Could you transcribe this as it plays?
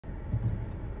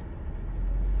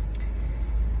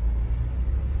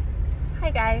Hi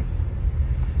guys.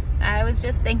 I was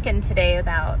just thinking today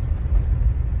about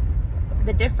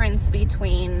the difference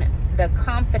between the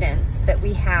confidence that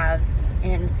we have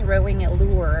in throwing a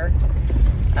lure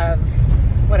of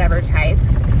whatever type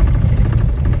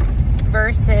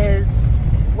versus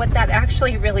what that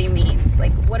actually really means.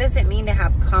 Like, what does it mean to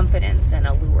have confidence in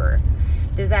a lure?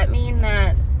 Does that mean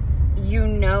that you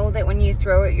know that when you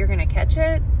throw it, you're going to catch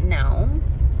it? No.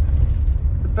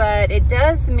 But it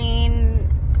does mean,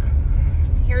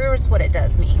 here's what it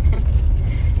does mean.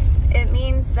 It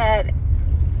means that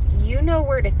you know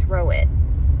where to throw it.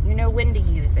 You know when to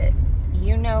use it.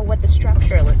 You know what the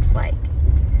structure looks like.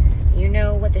 You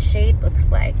know what the shade looks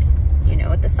like. You know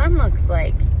what the sun looks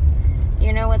like.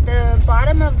 You know what the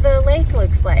bottom of the lake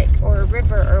looks like, or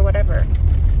river, or whatever.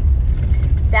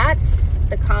 That's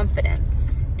the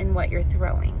confidence in what you're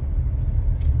throwing.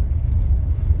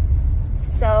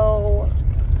 So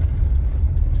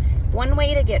one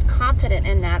way to get confident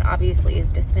in that, obviously,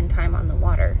 is to spend time on the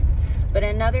water. But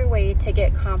another way to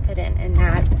get confident in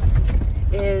that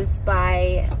is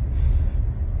by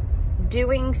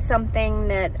doing something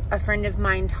that a friend of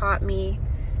mine taught me.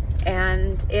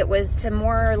 And it was to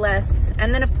more or less,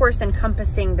 and then of course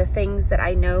encompassing the things that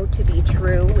I know to be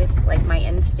true with like my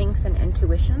instincts and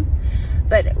intuition.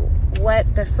 But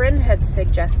what the friend had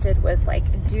suggested was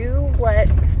like, do what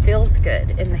feels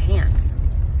good in the hands.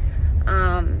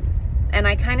 And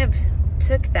I kind of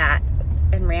took that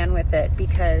and ran with it,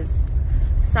 because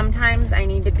sometimes I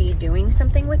need to be doing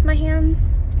something with my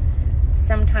hands.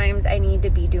 Sometimes I need to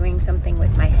be doing something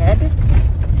with my head.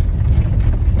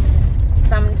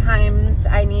 Sometimes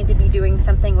I need to be doing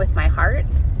something with my heart.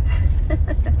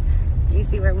 You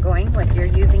see where I'm going? Like, you're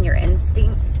using your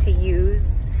instincts to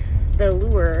use the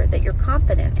lure that you're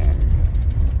confident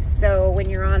in. So when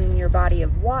you're on your body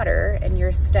of water and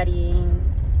you're studying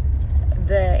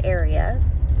the area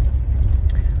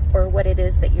or what it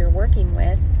is that you're working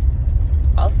with,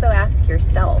 also ask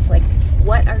yourself, like,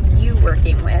 what are you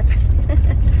working with?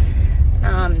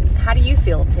 How do you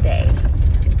feel today?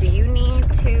 Do you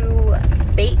need to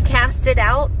bait cast it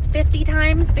out 50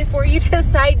 times before you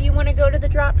decide you want to go to the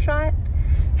drop shot?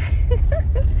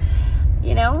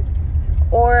 You know?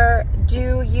 Or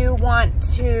do you want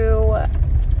to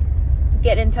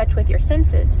get in touch with your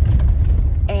senses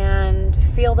and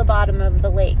feel the bottom of the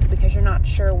lake because you're not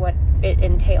sure what it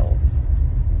entails?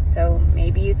 So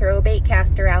maybe you throw a bait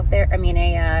caster out there. I mean,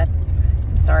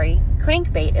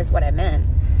 crankbait is what I meant.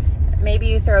 Maybe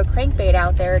you throw a crankbait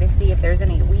out there to see if there's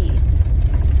any weeds.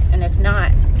 And if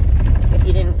not, if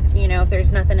you didn't, if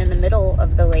there's nothing in the middle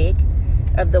of the lake,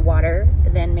 of the water,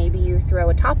 then maybe you throw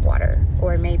a top water,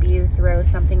 or maybe you throw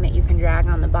something that you can drag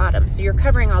on the bottom. So you're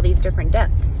covering all these different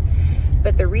depths.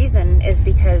 But the reason is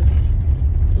because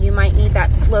you might need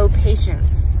that slow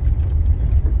patience.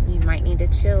 You might need to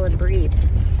chill and breathe.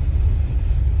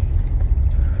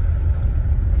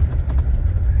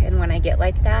 And when I get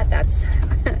like that, that's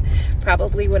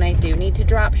probably when I do need to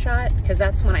drop shot, because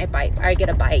that's when I get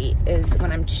a bite, is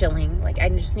when I'm chilling. Like, I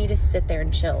just need to sit there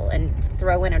and chill and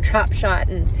throw in a drop shot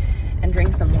and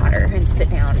drink some water and sit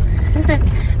down.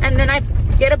 And then I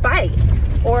get a bite.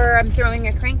 Or I'm throwing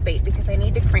a crankbait because I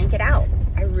need to crank it out.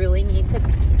 I really need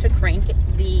to crank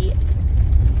the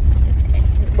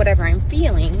whatever I'm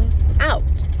feeling out.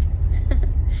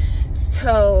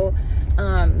 So,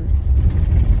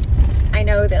 I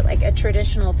know that like a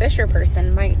traditional fisher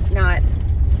person might not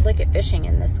look at fishing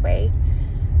in this way,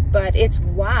 but it's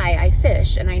why I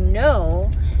fish. And I know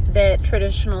that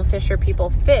traditional fisher people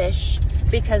fish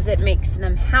because it makes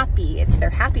them happy. It's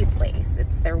their happy place.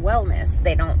 It's their wellness.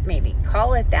 They don't maybe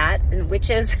call it that,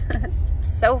 which is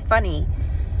so funny,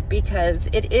 because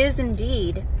it is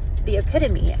indeed the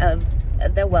epitome of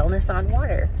the wellness on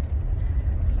water.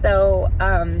 So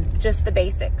just the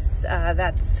basics.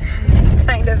 That's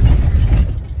kind of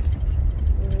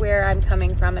where I'm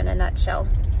coming from in a nutshell.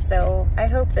 So I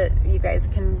hope that you guys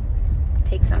can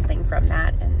take something from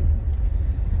that and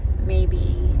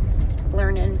maybe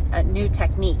learn a new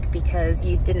technique because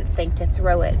you didn't think to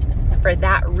throw it for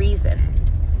that reason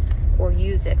or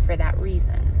use it for that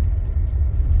reason.